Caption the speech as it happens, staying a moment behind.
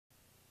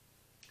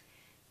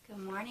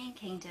Good morning,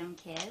 Kingdom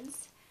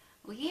Kids.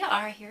 We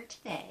are here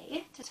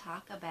today to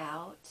talk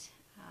about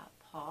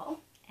Paul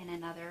and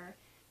another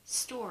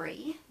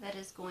story that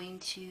is going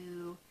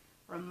to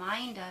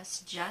remind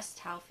us just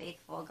how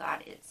faithful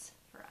God is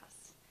for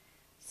us.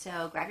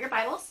 So grab your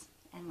Bibles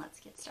and let's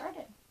get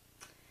started.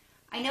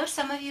 I know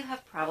some of you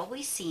have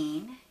probably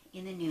seen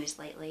in the news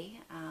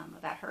lately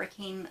about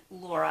Hurricane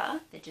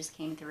Laura that just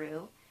came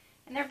through.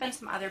 And there have been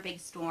some other big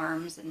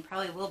storms and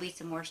probably will be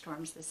some more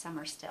storms this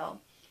summer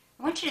still.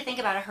 I want you to think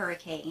about a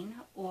hurricane,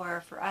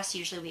 or for us,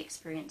 usually we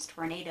experience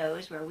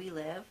tornadoes where we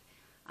live.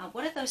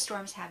 What do those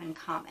storms have in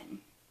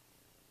common?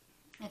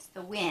 It's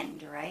the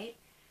wind, right?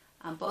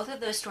 Both of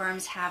those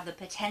storms have the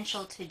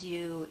potential to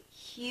do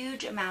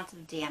huge amounts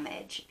of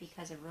damage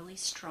because of really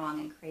strong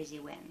and crazy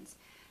winds.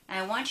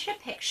 Now, I want you to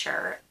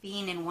picture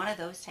being in one of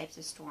those types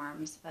of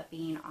storms, but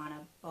being on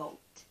a boat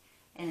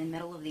in the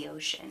middle of the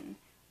ocean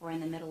or in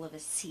the middle of a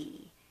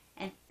sea.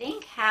 And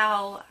think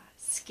how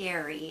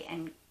scary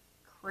and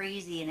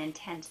crazy and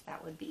intense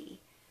that would be.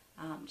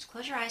 Just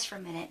close your eyes for a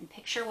minute and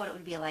picture what it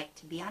would be like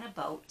to be on a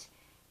boat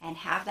and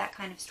have that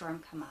kind of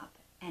storm come up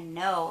and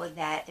know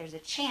that there's a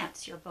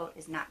chance your boat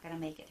is not going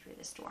to make it through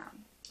the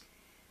storm.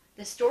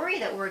 The story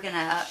that we're going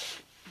to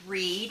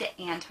read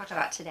and talk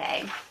about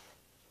today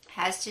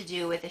has to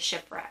do with a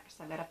shipwreck.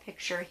 So I've got a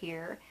picture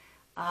here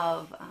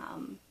of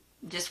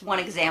just one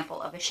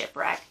example of a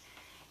shipwreck.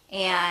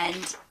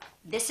 And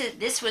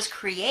this was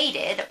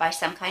created by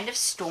some kind of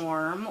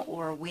storm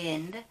or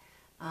wind,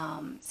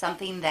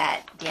 something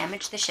that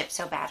damaged the ship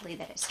so badly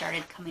that it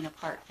started coming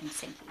apart and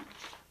sinking.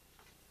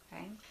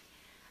 Okay,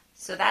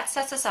 so that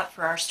sets us up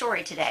for our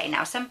story today.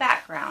 Now, some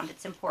background.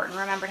 It's important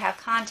to remember to have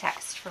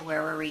context for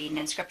where we're reading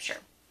in Scripture.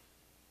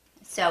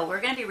 So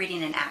we're going to be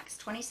reading in Acts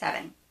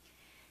 27.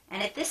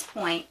 And at this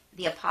point,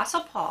 the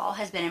Apostle Paul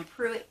has been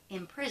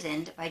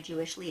imprisoned by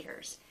Jewish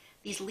leaders.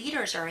 These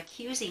leaders are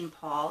accusing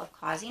Paul of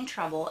causing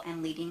trouble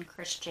and leading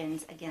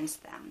Christians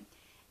against them.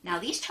 Now,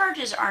 these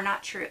charges are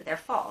not true. They're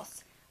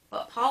false.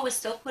 But Paul was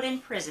still put in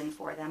prison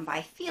for them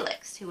by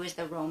Felix, who was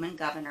the Roman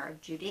governor of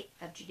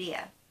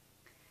Judea.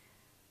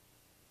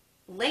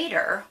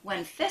 Later,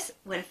 when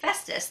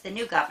Festus, the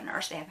new governor,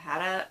 so they have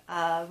had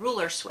a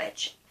ruler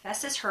switch,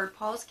 Festus heard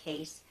Paul's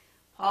case.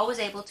 Paul was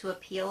able to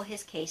appeal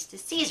his case to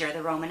Caesar,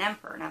 the Roman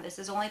emperor. Now, this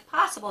is only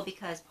possible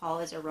because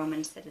Paul is a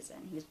Roman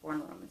citizen. He was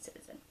born a Roman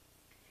citizen.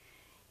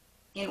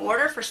 In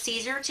order for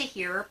Caesar to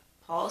hear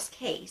Paul's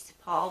case,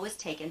 Paul was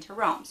taken to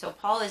Rome. So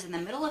Paul is in the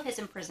middle of his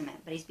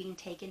imprisonment, but he's being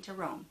taken to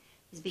Rome.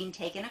 He's being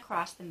taken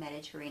across the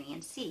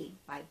Mediterranean Sea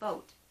by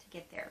boat to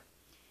get there.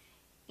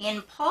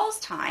 In Paul's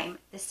time,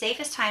 the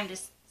safest time to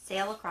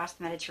sail across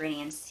the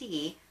Mediterranean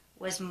Sea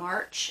was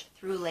March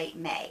through late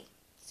May.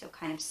 So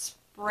kind of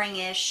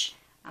springish,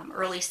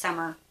 early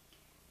summer.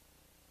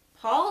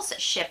 Paul's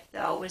ship,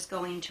 though, was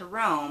going to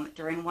Rome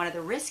during one of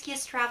the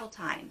riskiest travel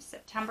times,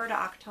 September to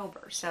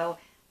October. So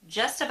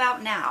just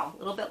about now, a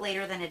little bit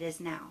later than it is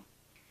now.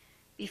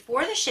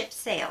 Before the ship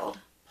sailed,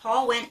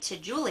 Paul went to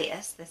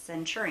Julius, the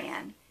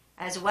centurion,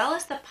 as well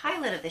as the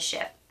pilot of the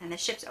ship and the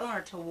ship's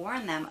owner to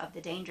warn them of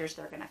the dangers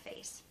they're going to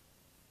face.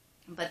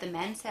 But the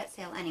men set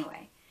sail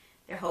anyway.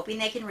 They're hoping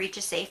they can reach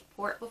a safe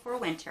port before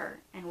winter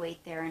and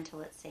wait there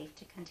until it's safe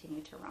to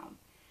continue to Rome.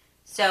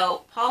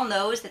 So Paul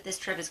knows that this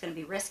trip is going to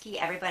be risky.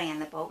 Everybody on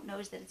the boat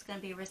knows that it's going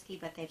to be risky,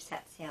 but they've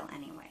set sail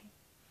anyway.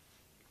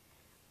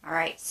 All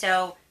right,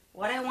 so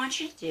what I want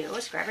you to do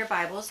is grab your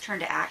Bibles, turn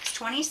to Acts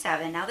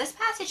 27. Now, this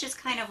passage is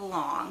kind of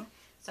long,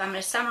 so I'm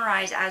going to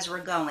summarize as we're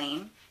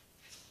going.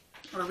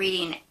 We're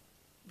reading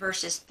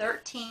verses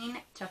 13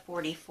 to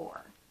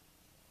 44.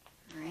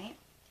 All right?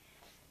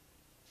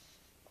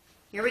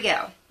 Here we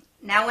go.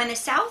 Now, when the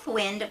south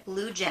wind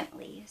blew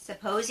gently,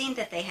 supposing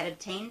that they had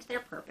obtained their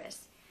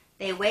purpose,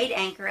 they weighed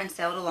anchor and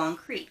sailed along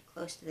Crete,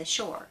 close to the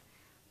shore.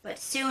 But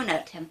soon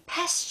a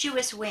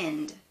tempestuous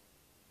wind,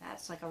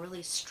 that's like a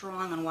really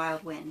strong and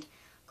wild wind,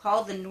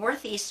 called the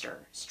northeaster,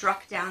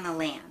 struck down the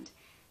land.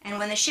 And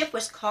when the ship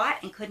was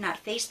caught and could not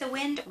face the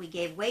wind, we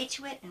gave way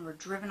to it and were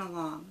driven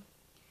along.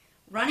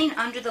 Running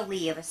under the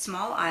lee of a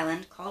small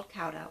island called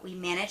Cauda, we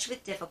managed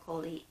with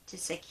difficulty to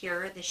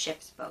secure the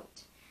ship's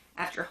boat.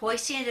 After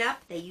hoisting it up,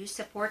 they used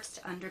supports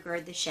to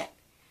undergird the ship.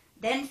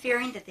 Then,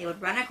 fearing that they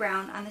would run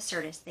aground on the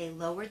Syrtis, they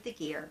lowered the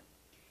gear,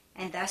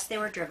 and thus they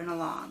were driven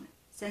along.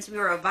 Since we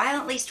were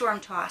violently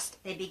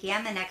storm-tossed, they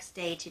began the next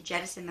day to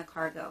jettison the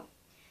cargo.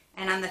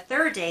 And on the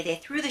third day, they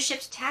threw the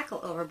ship's tackle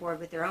overboard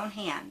with their own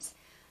hands.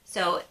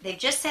 So they've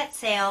just set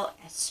sail,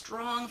 a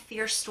strong,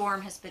 fierce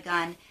storm has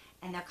begun,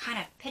 and they're kind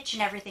of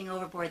pitching everything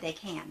overboard they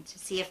can to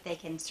see if they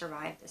can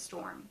survive the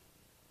storm.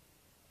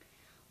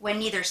 When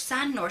neither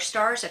sun nor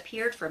stars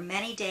appeared for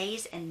many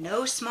days, and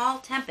no small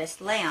tempest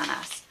lay on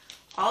us,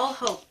 all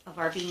hope of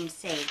our being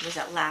saved was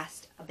at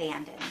last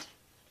abandoned.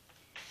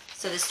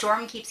 So the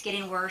storm keeps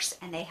getting worse,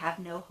 and they have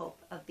no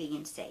hope of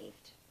being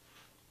saved.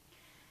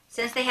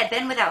 Since they had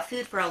been without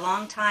food for a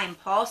long time,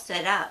 Paul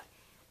stood up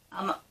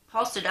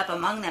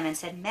among them and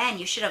said, "Men,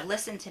 you should have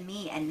listened to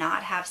me and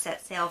not have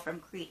set sail from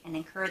Crete and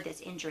incurred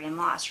this injury and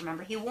loss."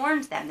 Remember, he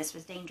warns them this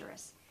was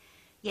dangerous.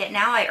 Yet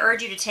now I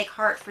urge you to take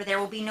heart, for there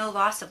will be no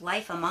loss of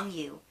life among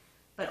you,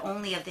 but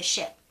only of the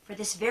ship. For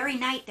this very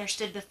night there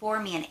stood before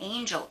me an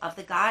angel of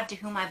the God to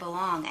whom I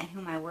belong and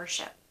whom I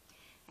worship.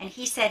 And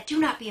he said, do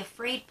not be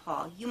afraid,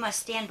 Paul. You must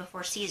stand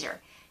before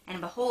Caesar.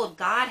 And behold,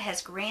 God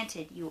has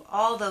granted you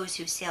all those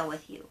who sail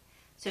with you.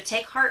 So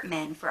take heart,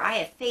 men, for I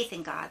have faith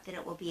in God that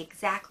it will be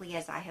exactly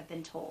as I have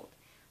been told.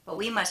 But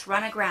we must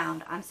run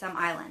aground on some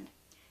island.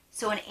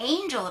 So an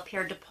angel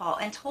appeared to Paul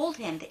and told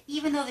him that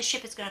even though the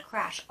ship is going to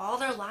crash, all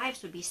their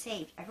lives would be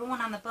saved,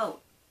 everyone on the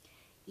boat.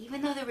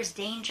 Even though there was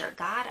danger,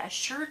 God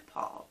assured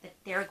Paul that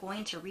they're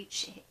going to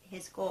reach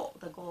his goal,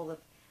 the goal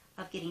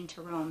of getting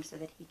to Rome so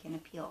that he can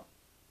appeal.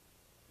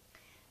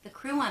 The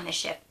crew on the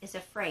ship is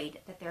afraid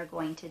that they're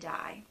going to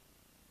die.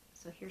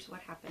 So here's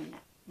what happened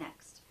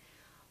next.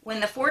 When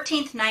the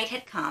 14th night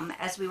had come,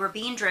 as we were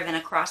being driven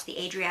across the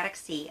Adriatic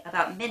Sea,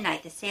 about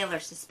midnight the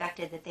sailors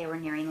suspected that they were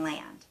nearing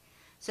land.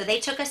 So they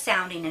took a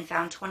sounding and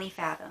found 20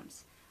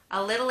 fathoms.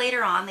 A little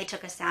later on, they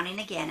took a sounding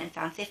again and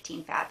found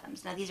 15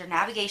 fathoms. Now, these are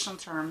navigational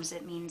terms.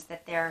 It means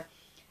that they're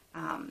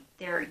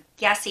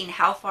guessing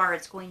how far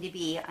it's going to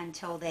be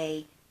until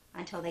they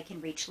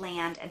can reach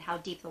land and how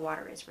deep the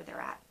water is where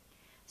they're at.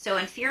 So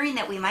in fearing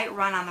that we might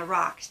run on the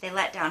rocks, they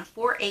let down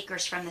 4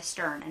 acres from the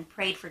stern and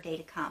prayed for day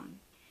to come.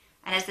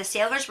 And as the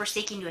sailors were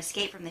seeking to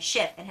escape from the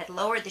ship and had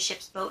lowered the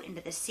ship's boat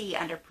into the sea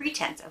under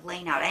pretense of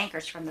laying out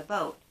anchors from the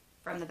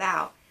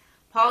bow,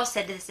 Paul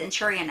said to the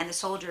centurion and the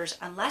soldiers,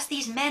 unless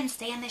these men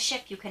stay in the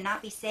ship, you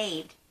cannot be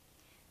saved.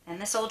 Then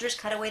the soldiers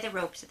cut away the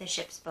ropes of the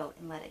ship's boat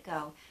and let it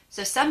go.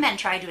 So some men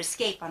tried to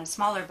escape on a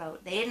smaller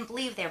boat. They didn't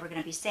believe they were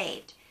going to be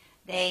saved.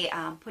 They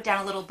put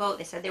down a little boat.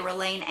 They said they were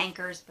laying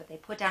anchors, but they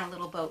put down a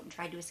little boat and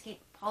tried to escape.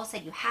 Paul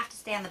said, you have to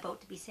stay on the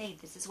boat to be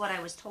saved. This is what I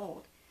was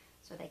told.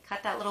 So they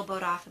cut that little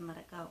boat off and let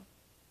it go.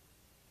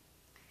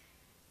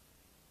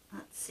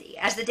 Let's see.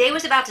 As the day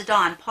was about to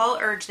dawn, Paul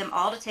urged them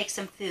all to take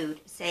some food,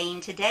 saying,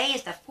 today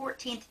is the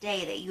 14th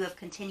day that you have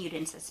continued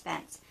in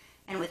suspense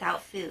and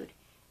without food,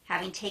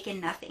 having taken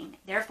nothing.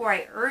 Therefore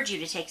I urge you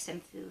to take some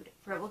food,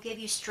 for it will give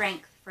you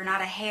strength, for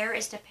not a hair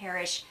is to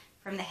perish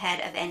from the head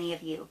of any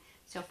of you.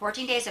 So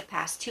 14 days have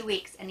passed, 2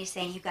 weeks, and he's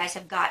saying, you guys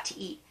have got to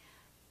eat.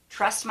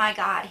 Trust my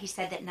God, he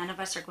said, that none of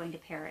us are going to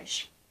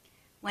perish.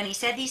 When he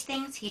said these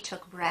things, he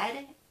took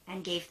bread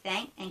and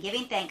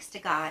giving thanks to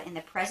God in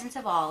the presence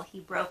of all, he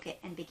broke it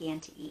and began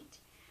to eat.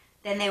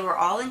 Then they were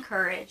all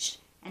encouraged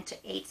and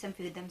ate some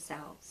food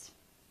themselves.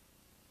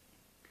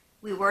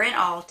 We were in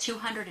all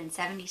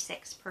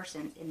 276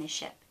 persons in the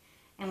ship,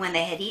 and when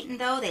they had eaten,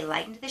 they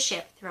lightened the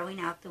ship, throwing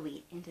out the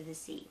wheat into the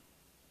sea.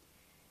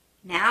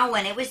 Now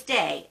when it was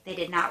day, they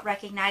did not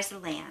recognize the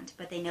land,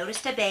 but they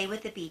noticed a bay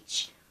with a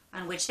beach,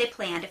 on which they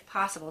planned, if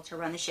possible, to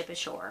run the ship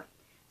ashore.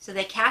 So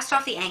they cast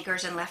off the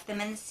anchors and left them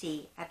in the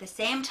sea, at the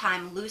same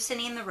time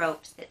loosening the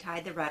ropes that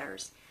tied the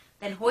rudders.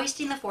 Then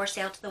hoisting the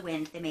foresail to the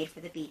wind, they made for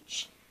the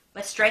beach.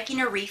 But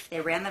striking a reef, they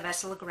ran the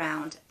vessel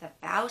aground. The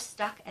bow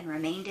stuck and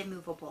remained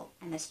immovable,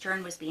 and the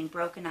stern was being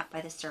broken up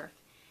by the surf.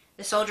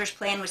 The soldiers'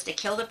 plan was to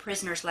kill the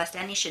prisoners, lest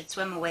any should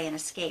swim away and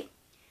escape.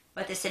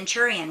 But the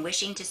centurion,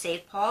 wishing to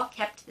save Paul,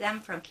 kept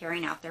them from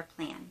carrying out their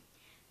plan.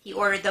 He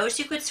ordered those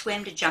who could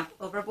swim to jump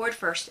overboard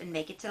first and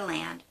make it to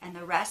land, and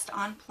the rest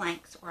on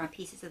planks or on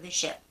pieces of the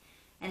ship.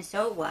 And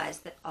so it was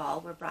that all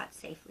were brought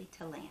safely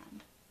to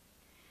land.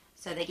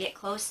 So they get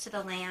close to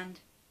the land,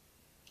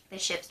 the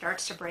ship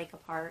starts to break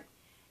apart,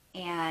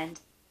 and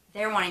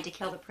they're wanting to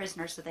kill the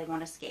prisoners so they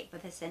won't escape.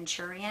 But the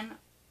centurion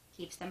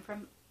keeps them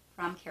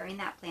from carrying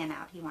that plan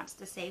out. He wants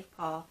to save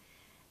Paul,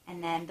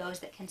 and then those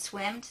that can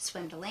swim to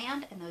swim to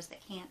land, and those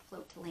that can't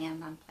float to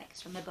land on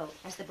planks from the boat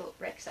as the boat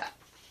breaks up,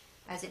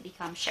 as it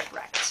becomes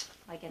shipwrecked,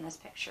 like in this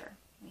picture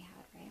we had,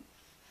 right?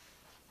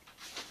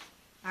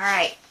 All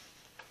right.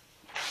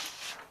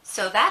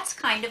 So that's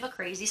kind of a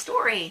crazy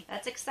story.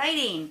 That's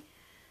exciting.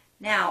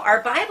 Now,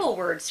 our Bible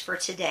words for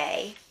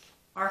today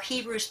are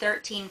Hebrews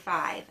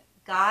 13:5.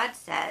 God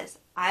says,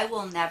 I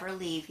will never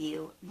leave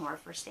you nor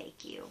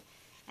forsake you.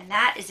 And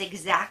that is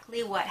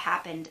exactly what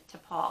happened to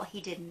Paul.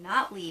 He did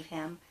not leave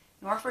him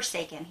nor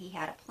forsake him. He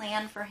had a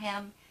plan for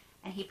him,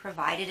 and he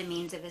provided a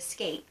means of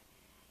escape.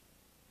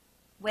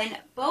 When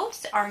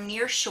boats are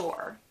near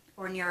shore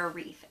or near a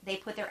reef, they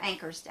put their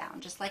anchors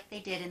down, just like they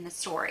did in the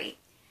story.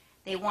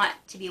 They want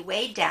to be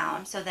weighed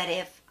down so that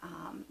if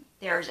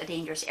there's a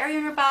dangerous area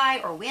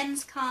nearby, or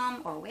winds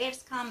come, or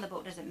waves come, the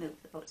boat doesn't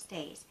move, the boat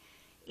stays.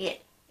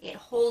 It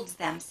holds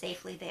them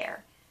safely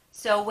there.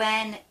 So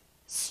when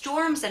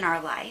storms in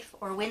our life,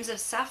 or winds of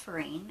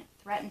suffering,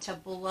 threaten to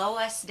blow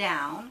us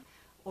down,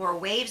 or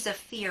waves of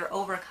fear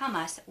overcome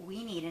us,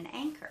 we need an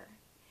anchor.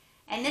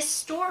 And this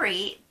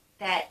story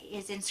that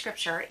is in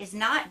Scripture is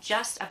not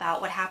just about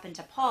what happened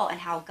to Paul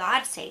and how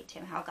God saved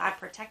him, how God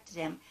protected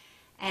him,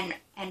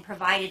 and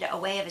provided a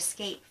way of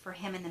escape for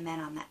him and the men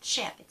on that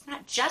ship. It's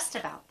not just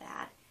about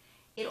that.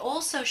 It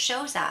also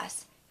shows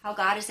us how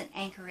God is an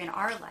anchor in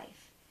our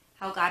life,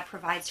 how God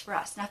provides for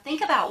us. Now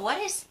think about,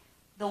 what is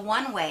the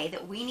one way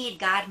that we need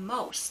God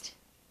most?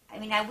 I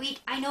mean,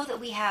 I know that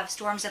we have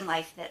storms in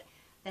life that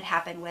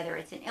happen, whether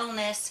it's an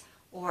illness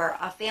or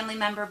a family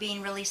member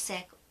being really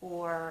sick,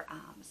 or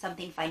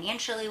something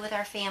financially with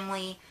our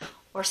family,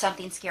 or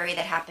something scary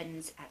that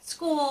happens at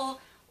school,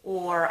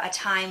 or a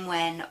time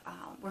when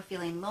we're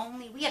feeling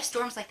lonely. We have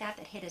storms like that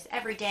hit us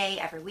every day,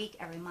 every week,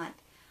 every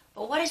month.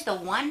 But what is the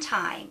one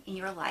time in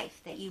your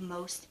life that you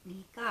most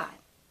need God?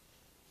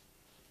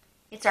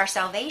 It's our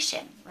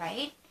salvation,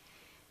 right?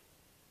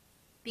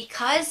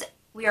 Because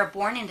we are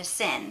born into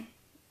sin,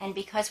 and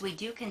because we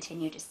do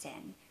continue to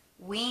sin,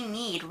 we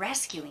need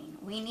rescuing.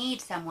 We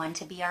need someone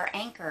to be our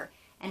anchor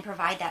and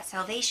provide that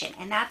salvation.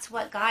 And that's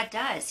what God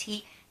does.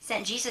 He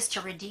sent Jesus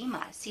to redeem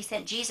us. He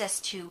sent Jesus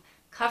to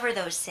cover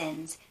those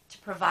sins, to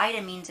provide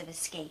a means of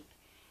escape.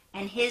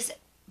 And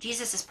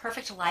Jesus'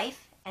 perfect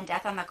life and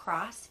death on the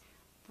cross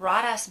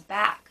brought us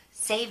back,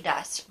 saved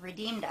us,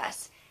 redeemed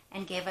us,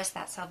 and gave us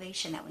that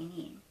salvation that we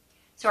need.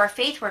 So our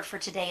faith word for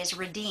today is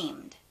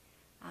redeemed,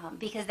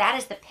 because that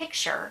is the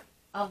picture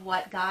of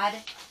what God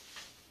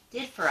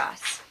did for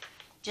us.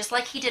 Just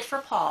like he did for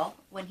Paul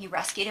when he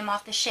rescued him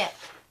off the ship,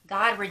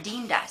 God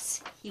redeemed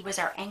us. He was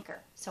our anchor.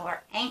 So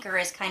our anchor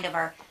is kind of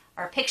our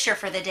picture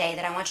for the day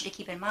that I want you to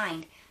keep in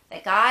mind,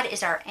 that God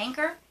is our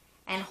anchor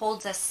and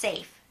holds us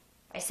safe.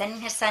 By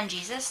sending his son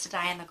Jesus to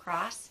die on the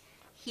cross,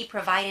 he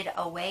provided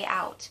a way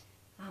out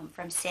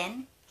from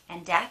sin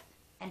and death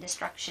and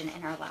destruction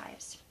in our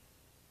lives.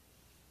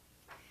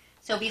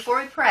 So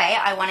before we pray,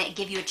 I want to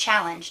give you a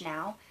challenge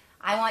now.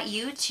 I want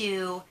you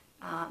to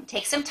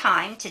take some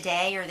time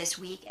today or this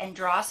week and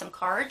draw some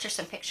cards or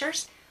some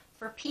pictures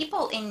for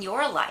people in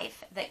your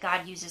life that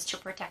God uses to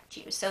protect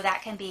you. So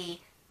that can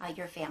be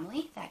your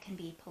family, that can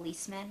be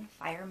policemen,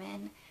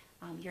 firemen,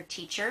 your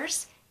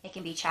teachers, it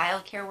can be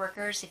child care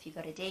workers if you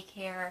go to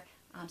daycare.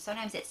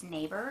 Sometimes it's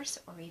neighbors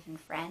or even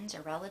friends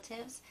or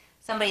relatives,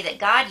 somebody that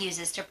God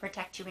uses to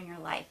protect you in your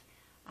life,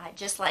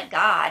 just like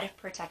God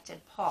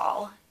protected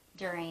Paul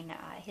during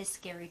his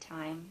scary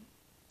time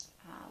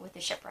with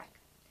the shipwreck.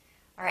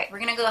 All right, we're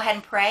going to go ahead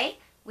and pray.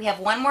 We have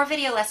one more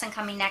video lesson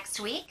coming next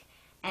week,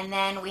 and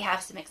then we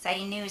have some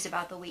exciting news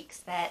about the weeks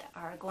that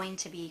are going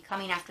to be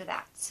coming after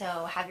that.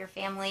 So have your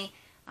family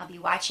be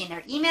watching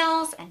their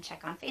emails and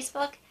check on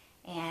Facebook,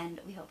 and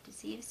we hope to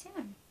see you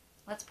soon.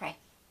 Let's pray.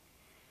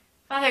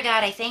 Father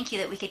God, I thank you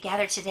that we could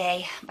gather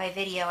today by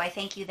video. I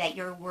thank you that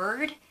your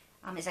word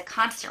is a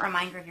constant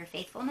reminder of your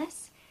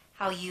faithfulness,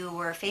 how you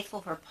were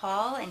faithful for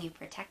Paul and you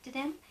protected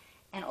him,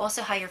 and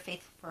also how you're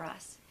faithful for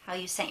us, how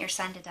you sent your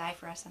son to die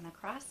for us on the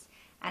cross,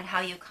 and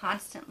how you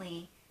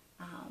constantly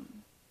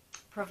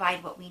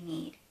provide what we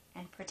need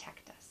and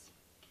protect us.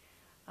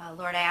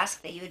 Lord, I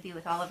ask that you would be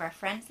with all of our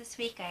friends this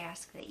week. I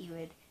ask that you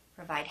would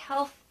provide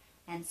health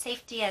and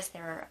safety as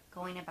they're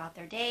going about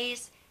their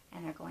days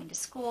and they're going to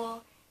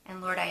school.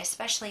 And Lord, I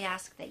especially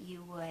ask that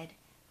you would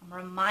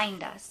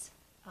remind us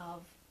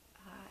of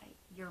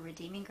your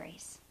redeeming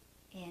grace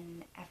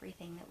in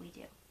everything that we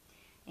do.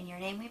 In your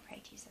name we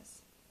pray,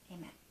 Jesus.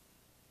 Amen.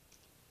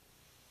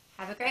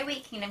 Have a great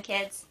week, Kingdom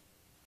Kids.